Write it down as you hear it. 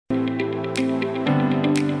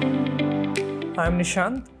I'm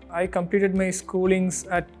Nishanth. I completed my schoolings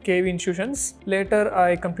at KV institutions. Later,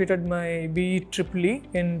 I completed my BE EEE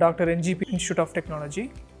in Dr. NGP Institute of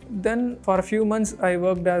Technology. Then, for a few months, I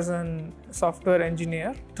worked as a software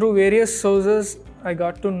engineer. Through various sources, I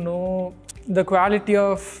got to know the quality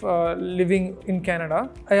of living in Canada.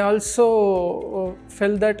 I also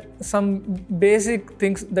felt that some basic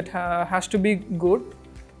things that has to be good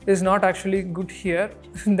is not actually good here,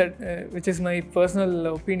 that which is my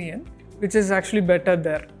personal opinion, which is actually better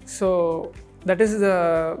there. So that is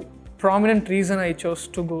the prominent reason I chose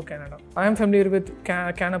to go Canada. I am familiar with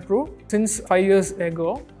CanApprove since 5 years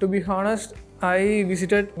ago. To be honest, I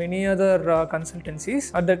visited many other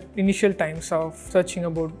consultancies at the initial times of searching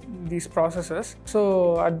about these processes.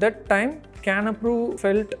 So at that time, CanApprove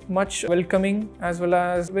felt much welcoming as well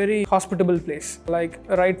as very hospitable place. Like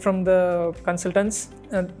right from the consultants,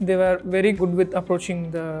 they were very good with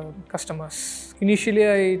approaching the customers. Initially,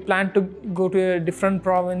 I planned to go to a different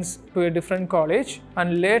province, to a different college,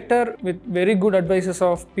 and later, with very good advices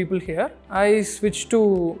of people here, I switched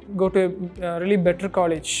to go to a really better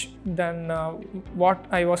college than what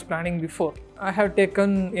I was planning before. I have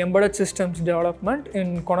taken Embedded Systems Development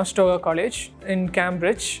in Conestoga College in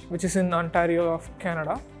Cambridge, which is in Ontario of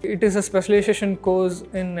Canada. It is a specialization course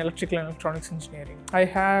in electrical and electronics engineering. I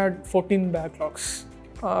had 14 backlogs.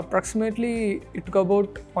 Approximately, it took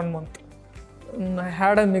about 1 month. I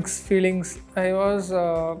had a mixed feelings. I was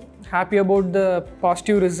happy about the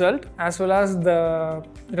positive result as well as the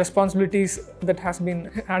responsibilities that has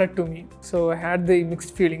been added to me. So I had the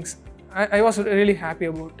mixed feelings. I was really happy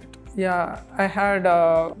about it. Yeah, I had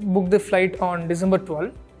booked the flight on December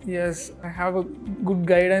 12. Yes, I have a good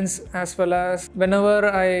guidance as well as whenever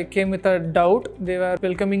I came with a doubt, they were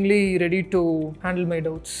welcomingly ready to handle my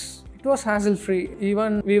doubts. It was hassle-free.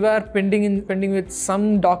 Even we were pending with some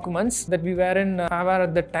documents that we were in aware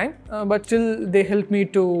at that time, but still they helped me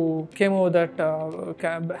to came over that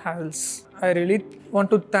hassles. I really want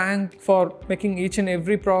to thank for making each and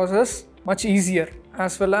every process much easier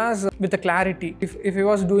as well as with the clarity. If I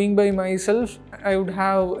was doing by myself, I would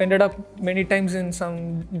have ended up many times in some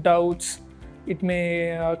doubts. It may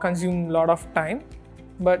consume a lot of time,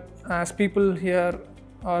 but as people here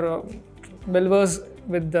are well-versed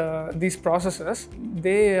with these processes,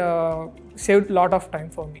 they saved a lot of time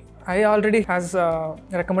for me. I already has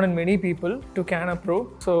recommended many people to CanApprove.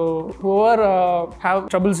 So whoever have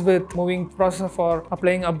troubles with moving process for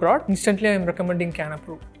applying abroad, instantly I am recommending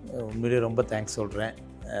CanApprove. உண்மையிலே ரொம்ப thanks சொல்கிறேன்.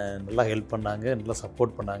 நல்லா help பண்ணாங்க, நல்லா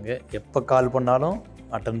support பண்ணாங்க. எப்போ கால் பண்ணாலும்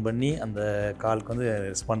attend பண்ணி அந்த காலுக்கு வந்து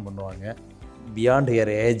ரெஸ்பாண்ட் பண்ணுவாங்க. Beyond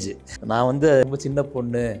here age. நான் வந்து ரொம்ப சின்ன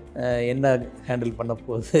பொண்ணு, என்ன ஹேண்டில் பண்ண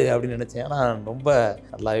போகுது அப்படின்னு நினச்சேன். ஆனால் ரொம்ப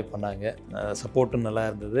நல்லாவே பண்ணாங்க. சப்போர்ட்டும் நல்லா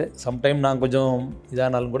இருந்தது. சம்டைம் நான் கொஞ்சம்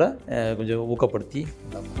இதானாலும் கூட கொஞ்சம் ஊக்கப்படுத்தி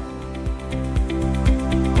நல்லா பண்ணாங்க.